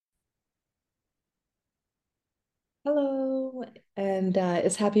Hello, and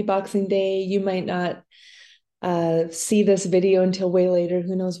it's Happy Boxing Day. You might not see this video until way later.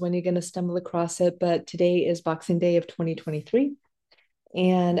 Who knows when you're going to stumble across it, but today is Boxing Day of 2023.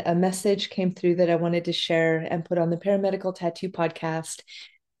 And a message came through that I wanted to share and put on the Paramedical Tattoo podcast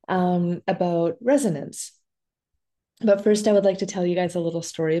about resonance. But first, I would like to tell you guys a little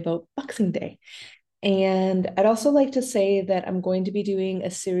story about Boxing Day. And I'd also like to say that I'm going to be doing a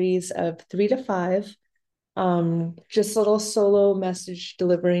series of 3 to 5 just little solo message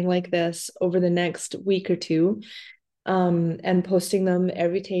delivering like this over the next week or two, and posting them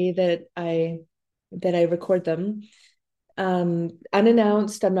every day that I record them,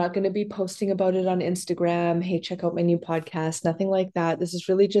 unannounced. I'm not going to be posting about it on Instagram. Hey, check out my new podcast. Nothing like that. This is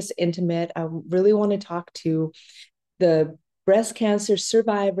really just intimate. I really want to talk to the breast cancer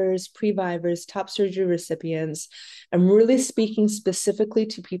survivors, previvors, top surgery recipients. I'm really speaking specifically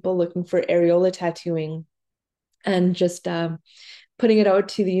to people looking for areola tattooing, and just putting it out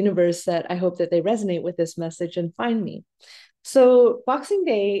to the universe that I hope that they resonate with this message and find me. So, Boxing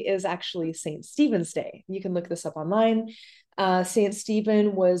Day is actually St. Stephen's Day. You can look this up online. St.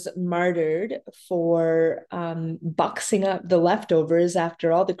 Stephen was martyred for boxing up the leftovers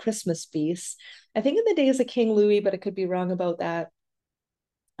after all the Christmas feasts. I think in the days of King Louis, but I could be wrong about that.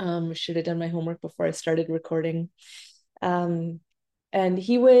 Should have done my homework before I started recording. Um, and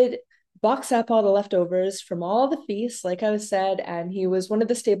he would box up all the leftovers from all the feasts, like I was said, and he was one of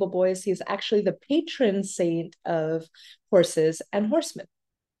the stable boys. He's actually the patron saint of horses and horsemen,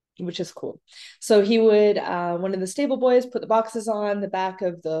 which is cool. So he would, one of the stable boys, put the boxes on the back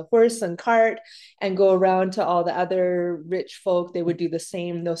of the horse and cart and go around to all the other rich folk. They would do the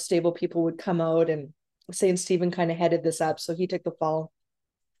same. Those stable people would come out, and St. Stephen kind of headed this up. So he took the fall,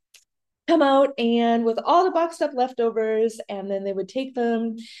 come out and with all the boxed up leftovers, and then they would take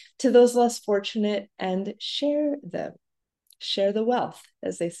them to those less fortunate and share them, share the wealth,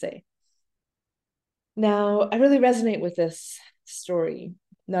 as they say. Now, I really resonate with this story.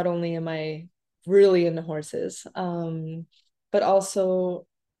 Not only am I really into horses, but also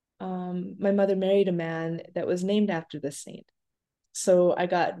my mother married a man that was named after this saint. So I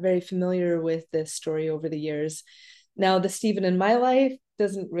got very familiar with this story over the years. Now, the Stephen in my life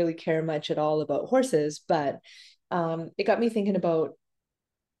doesn't really care much at all about horses, but it got me thinking about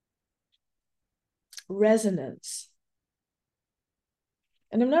resonance.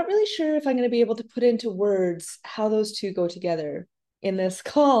 And I'm not really sure if I'm going to be able to put into words how those two go together in this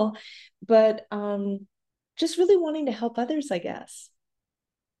call, but just really wanting to help others, I guess.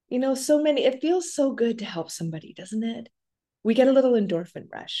 So many, it feels so good to help somebody, doesn't it? We get a little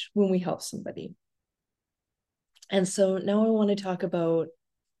endorphin rush when we help somebody. And so now I want to talk about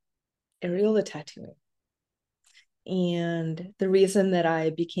areola tattooing and the reason that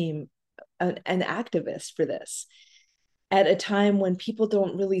I became an activist for this at a time when people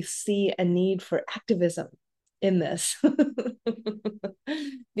don't really see a need for activism in this,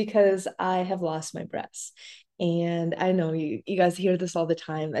 because I have lost my breasts. And I know you guys hear this all the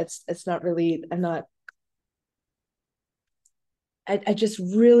time. It's not really, I just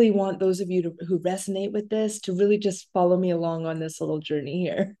really want those of you who resonate with this to really just follow me along on this little journey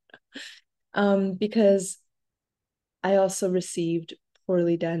here. Because I also received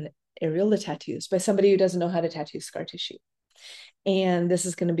poorly done areola tattoos by somebody who doesn't know how to tattoo scar tissue. And this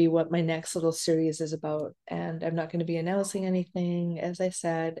is going to be what my next little series is about. And I'm not going to be announcing anything. As I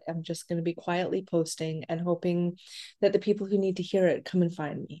said, I'm just going to be quietly posting and hoping that the people who need to hear it come and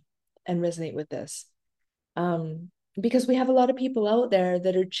find me and resonate with this. Because we have a lot of people out there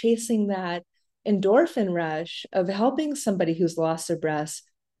that are chasing that endorphin rush of helping somebody who's lost their breasts.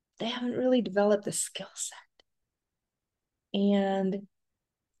 They haven't really developed the skill set. And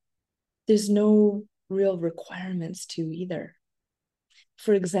there's no real requirements to either.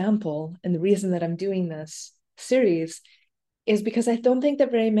 For example, and the reason that I'm doing this series is because I don't think that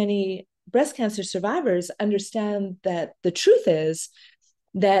very many breast cancer survivors understand that the truth is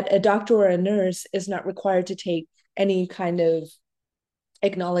that a doctor or a nurse is not required to take any kind of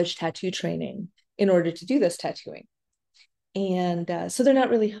acknowledged tattoo training in order to do this tattooing. And so they're not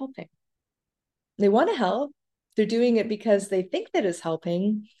really helping. They want to help. They're doing it because they think that it's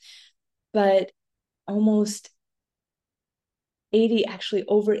helping, but almost 80, actually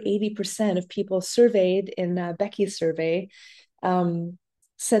over 80% of people surveyed in Becky's survey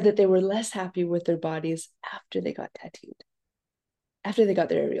said that they were less happy with their bodies after they got tattooed, after they got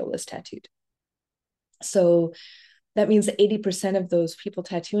their areolas tattooed. So that means that 80% of those people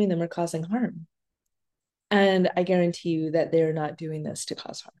tattooing them are causing harm. And I guarantee you that they're not doing this to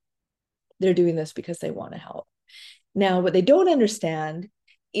cause harm. They're doing this because they want to help. Now, what they don't understand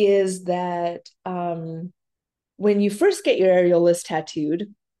is that when you first get your areolas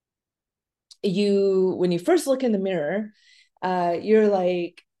tattooed, when you first look in the mirror, you're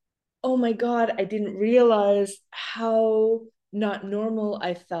like, oh my God, I didn't realize how not normal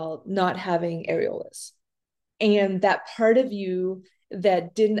I felt not having areolas. And that part of you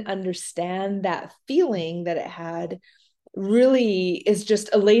that didn't understand that feeling that it had really is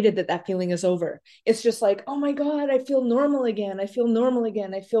just elated that that feeling is over. It's just like, oh my God, I feel normal again. I feel normal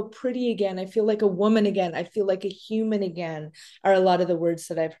again. I feel pretty again. I feel like a woman again. I feel like a human again, are a lot of the words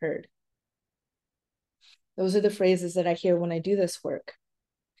that I've heard. Those are the phrases that I hear when I do this work.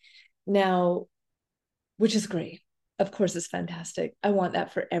 Now, which is great. Of course, it's fantastic. I want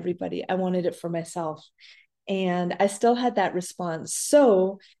that for everybody. I wanted it for myself. And I still had that response.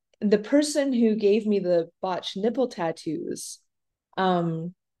 So the person who gave me the botched nipple tattoos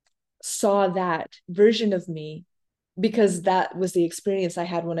saw that version of me, because that was the experience I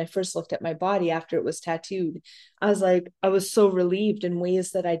had when I first looked at my body after it was tattooed. I was so relieved in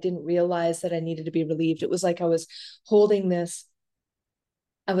ways that I didn't realize that I needed to be relieved. It was like I was holding this,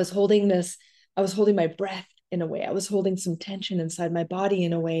 I was holding this, I was holding my breath in a way. I was holding some tension inside my body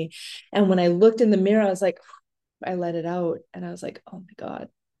in a way. And when I looked in the mirror, I was like, I let it out. And I was like, oh my God.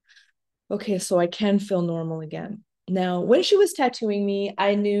 Okay, so I can feel normal again. Now, when she was tattooing me,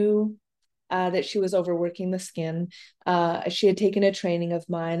 I knew that she was overworking the skin. She had taken a training of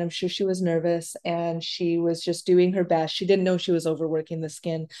mine. I'm sure she was nervous and she was just doing her best. She didn't know she was overworking the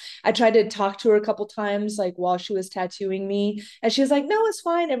skin. I tried to talk to her a couple times, like while she was tattooing me, and she was like, no, it's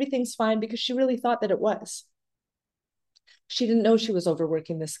fine. Everything's fine, because she really thought that it was. She didn't know she was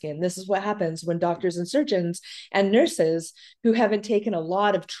overworking the skin. This is what happens when doctors and surgeons and nurses who haven't taken a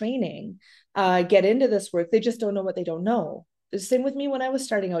lot of training get into this work. They just don't know what they don't know. The same with me when I was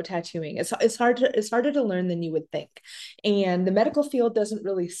starting out tattooing. It's harder to learn than you would think. And the medical field doesn't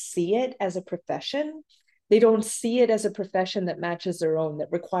really see it as a profession. They don't see it as a profession that matches their own,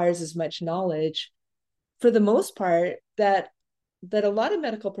 that requires as much knowledge for the most part that a lot of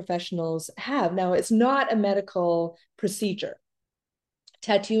medical professionals have. Now, it's not a medical procedure.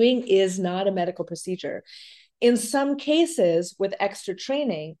 Tattooing is not a medical procedure. In some cases, with extra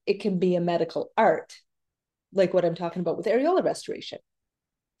training, it can be a medical art, like what I'm talking about with areola restoration,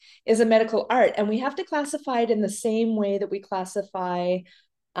 is a medical art. And we have to classify it in the same way that we classify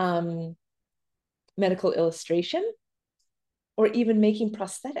medical illustration or even making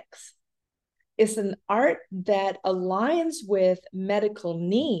prosthetics. It's an art that aligns with medical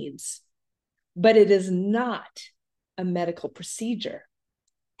needs, but it is not a medical procedure.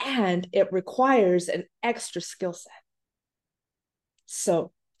 And it requires an extra skill set.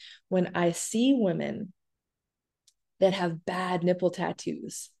 So when I see women that have bad nipple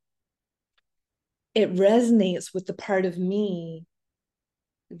tattoos, it resonates with the part of me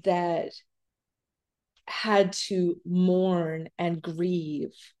that had to mourn and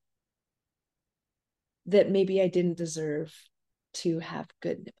grieve that maybe I didn't deserve to have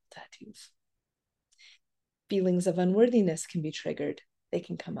good nipple tattoos. Feelings of unworthiness can be triggered. They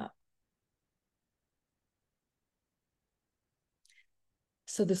can come up.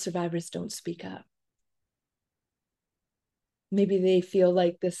 So the survivors don't speak up. Maybe they feel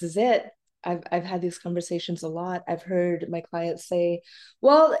like this is it. I've had these conversations a lot. I've heard my clients say,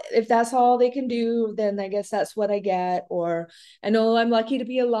 well, if that's all they can do, then I guess that's what I get. Or I know I'm lucky to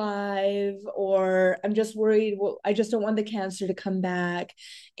be alive, or I'm just worried, well, I just don't want the cancer to come back.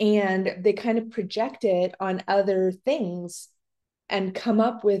 And they kind of project it on other things and come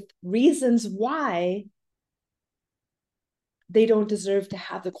up with reasons why they don't deserve to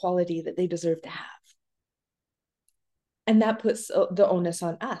have the quality that they deserve to have. And that puts the onus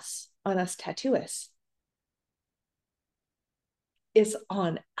on us tattooists. It's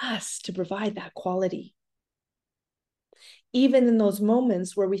on us to provide that quality. Even in those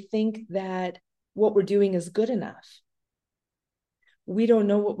moments where we think that what we're doing is good enough, we don't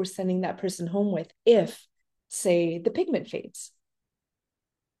know what we're sending that person home with if, say, the pigment fades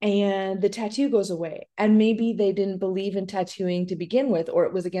and the tattoo goes away. And maybe they didn't believe in tattooing to begin with, or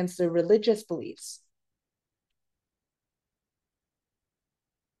it was against their religious beliefs.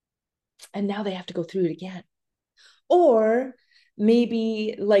 And now they have to go through it again. Or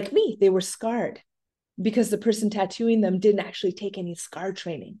maybe, like me, they were scarred because the person tattooing them didn't actually take any scar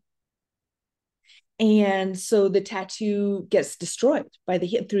training. And so the tattoo gets destroyed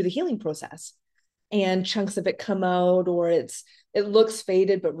through the healing process, and chunks of it come out, or it looks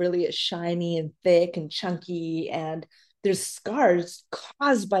faded, but really it's shiny and thick and chunky. And there's scars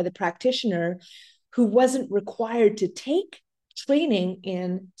caused by the practitioner who wasn't required to take training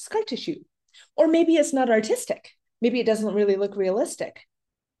in scar tissue. Or maybe it's not artistic. Maybe it doesn't really look realistic.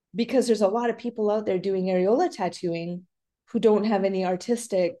 because there's a lot of people out there doing areola tattooing who don't have any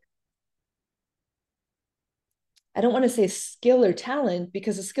artistic, I don't want to say skill or talent,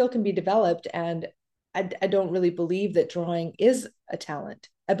 because a skill can be developed. And I don't really believe that drawing is a talent.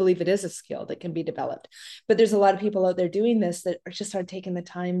 I believe it is a skill that can be developed. But there's a lot of people out there doing this that just aren't taking the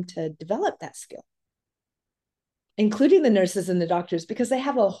time to develop that skill, including the nurses and the doctors, because they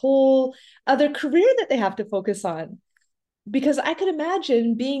have a whole other career that they have to focus on. Because I could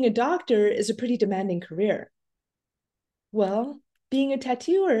imagine being a doctor is a pretty demanding career. Well, being a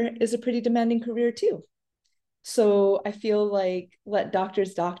tattooer is a pretty demanding career too. So I feel like let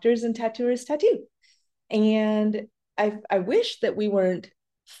doctors doctors and tattooers tattoo. And I wish that we weren't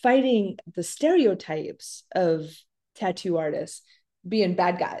fighting the stereotypes of tattoo artists being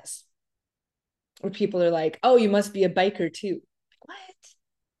bad guys. Where people are like, oh, you must be a biker too. What?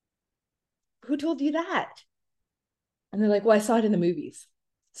 Who told you that? And they're like, well, I saw it in the movies,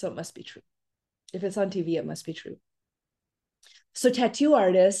 so it must be true. If it's on TV, it must be true. So tattoo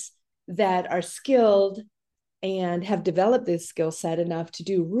artists that are skilled and have developed this skill set enough to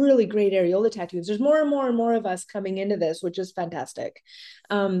do really great areola tattoos. There's more and more and more of us coming into this, which is fantastic.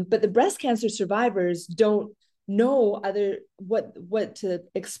 But the breast cancer survivors don't know what to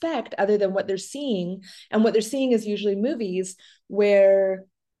expect other than what they're seeing. And what they're seeing is usually movies where,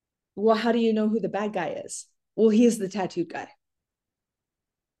 well, how do you know who the bad guy is? Well, he's the tattooed guy.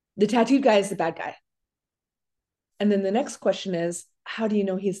 The tattooed guy is the bad guy. And then the next question is, how do you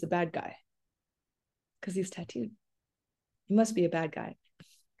know he's the bad guy? Because he's tattooed. He must be a bad guy.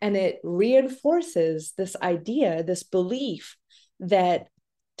 And it reinforces this idea, this belief that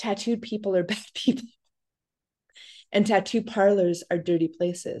tattooed people are bad people and tattoo parlors are dirty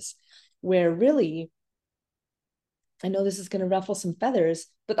places, where really, I know this is going to ruffle some feathers,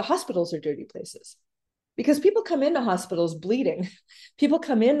 but the hospitals are dirty places. Because people come into hospitals bleeding. People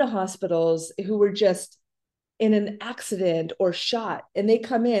come into hospitals who were just in an accident or shot, and they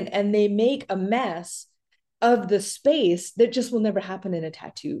come in and they make a mess of the space that just will never happen in a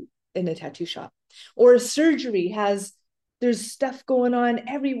tattoo shop. Or a surgery has, there's stuff going on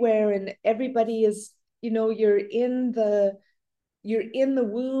everywhere, and everybody is, you're in the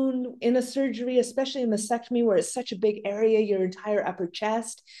wound in a surgery, especially a mastectomy where it's such a big area, your entire upper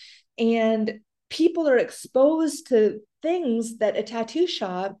chest, and people are exposed to things that a tattoo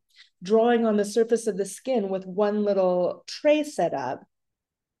shop drawing on the surface of the skin with one little tray set up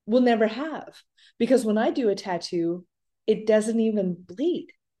will never have. Because when I do a tattoo, it doesn't even bleed.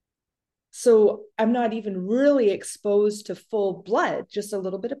 So I'm not even really exposed to full blood, just a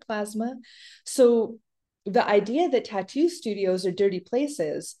little bit of plasma. So the idea that tattoo studios are dirty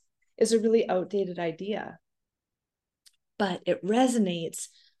places is a really outdated idea. But it resonates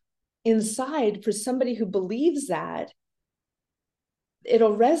inside for somebody who believes that.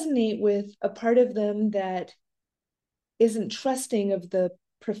 It'll resonate with a part of them that isn't trusting of the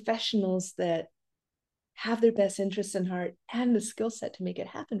professionals that have their best interests in heart and the skill set to make it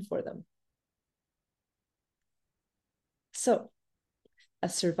happen for them. So a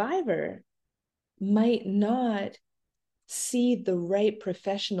survivor might not see the right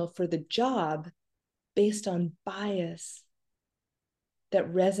professional for the job based on bias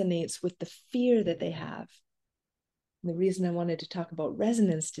that resonates with the fear that they have. And the reason I wanted to talk about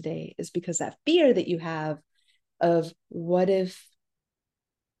resonance today is because that fear that you have of what if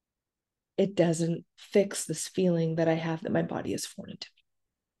it doesn't fix this feeling that I have that my body is foreign to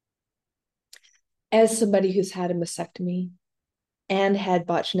me. As somebody who's had a mastectomy and had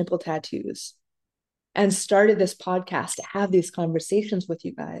botched nipple tattoos and started this podcast to have these conversations with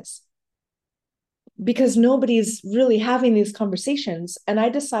you guys, because nobody's really having these conversations. And I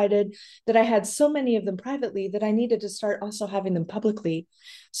decided that I had so many of them privately that I needed to start also having them publicly.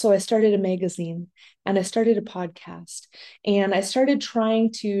 So I started a magazine and I started a podcast, and I started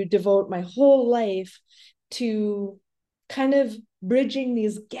trying to devote my whole life to kind of bridging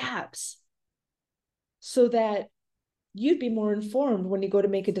these gaps so that you'd be more informed when you go to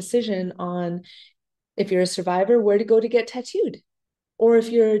make a decision on, if you're a survivor, where to go to get tattooed. Or if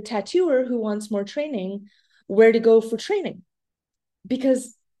you're a tattooer who wants more training, where to go for training.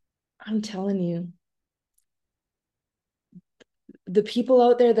 Because I'm telling you, the people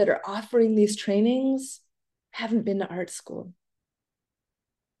out there that are offering these trainings haven't been to art school.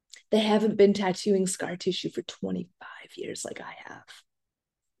 They haven't been tattooing scar tissue for 25 years like I have.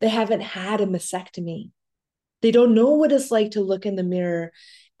 They haven't had a mastectomy. They don't know what it's like to look in the mirror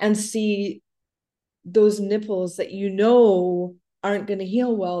and see those nipples that aren't going to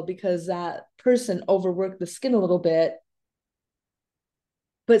heal well because that person overworked the skin a little bit,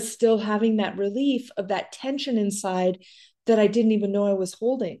 but still having that relief of that tension inside that I didn't even know I was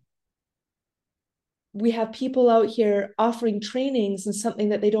holding. We have people out here offering trainings in something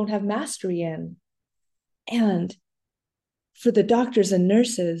that they don't have mastery in. And for the doctors and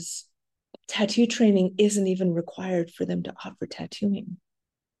nurses, tattoo training isn't even required for them to offer tattooing.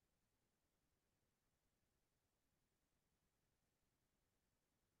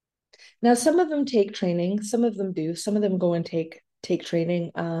 Now, some of them take training, some of them do, some of them go and take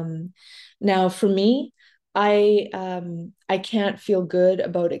training. Now, for me, I can't feel good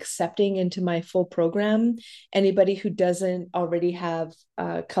about accepting into my full program anybody who doesn't already have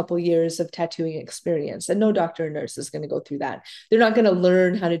a couple years of tattooing experience. And no doctor or nurse is going to go through that. They're not going to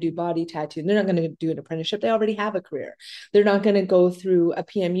learn how to do body tattoo. They're not going to do an apprenticeship. They already have a career. They're not going to go through a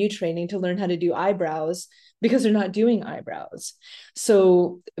PMU training to learn how to do eyebrows because they're not doing eyebrows.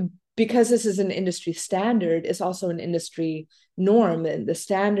 So because this is an industry standard, it's also an industry norm, and the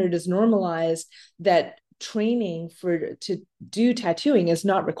standard is normalized that training for to do tattooing is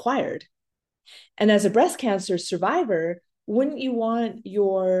not required. And as a breast cancer survivor, wouldn't you want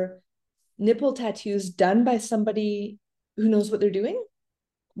your nipple tattoos done by somebody who knows what they're doing?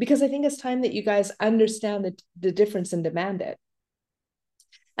 Because I think it's time that you guys understand the difference and demand it,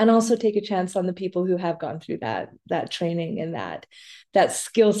 and also take a chance on the people who have gone through that training and that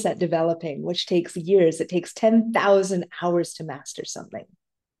skill set developing, which takes years. It takes 10,000 hours to master something.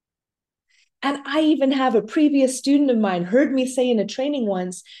 And I even have a previous student of mine heard me say in a training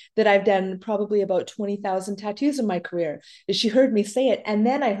once that I've done probably about 20,000 tattoos in my career. She heard me say it, and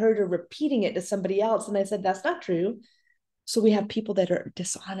then I heard her repeating it to somebody else, and I said, that's not true. So we have people that are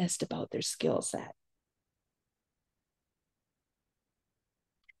dishonest about their skill set.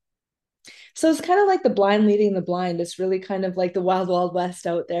 So it's kind of like the blind leading the blind. It's really kind of like the wild, wild west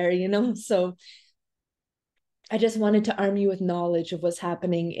out there, you know? So I just wanted to arm you with knowledge of what's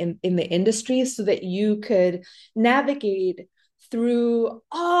happening in the industry so that you could navigate through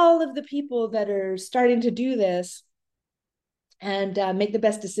all of the people that are starting to do this and make the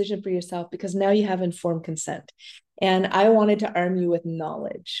best decision for yourself, because now you have informed consent. And I wanted to arm you with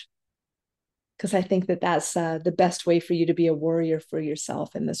knowledge because I think that that's the best way for you to be a warrior for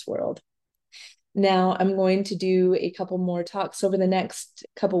yourself in this world. Now I'm going to do a couple more talks over the next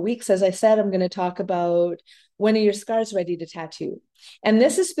couple weeks. As I said, I'm going to talk about when are your scars ready to tattoo. And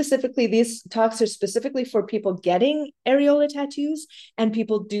this is specifically, these talks are specifically for people getting areola tattoos and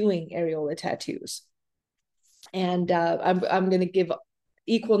people doing areola tattoos. And I'm going to give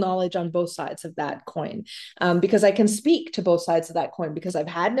equal knowledge on both sides of that coin, because I can speak to both sides of that coin because I've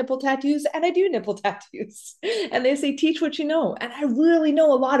had nipple tattoos and I do nipple tattoos. And they say, teach what you know. And I really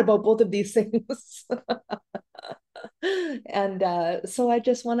know a lot about both of these things. And so I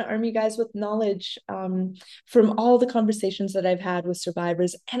just want to arm you guys with knowledge from all the conversations that I've had with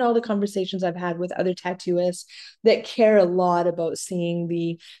survivors and all the conversations I've had with other tattooists that care a lot about seeing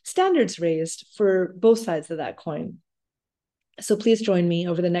the standards raised for both sides of that coin. So please join me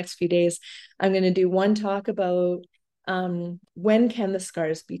over the next few days. I'm going to do one talk about when can the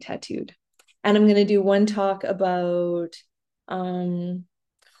scars be tattooed, and I'm going to do one talk about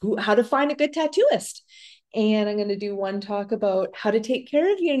how to find a good tattooist, and I'm going to do one talk about how to take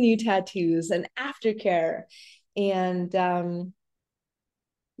care of your new tattoos and aftercare. And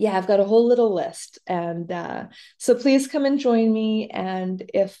yeah, I've got a whole little list. And so please come and join me. And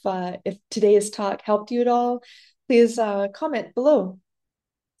if today's talk helped you at all, please comment below.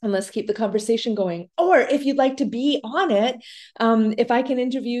 And let's keep the conversation going. Or if you'd like to be on it, if I can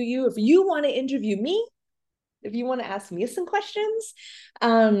interview you, if you want to interview me, if you want to ask me some questions,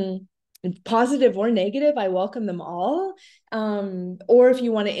 positive or negative, I welcome them all. Or if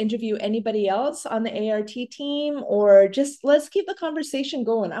you want to interview anybody else on the ART team, or just let's keep the conversation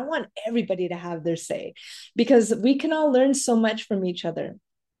going. I want everybody to have their say because we can all learn so much from each other.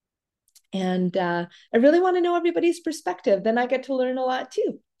 And I really want to know everybody's perspective. Then I get to learn a lot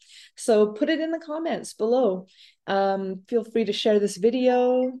too. So put it in the comments below. Feel free to share this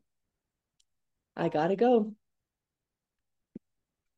video. I gotta go.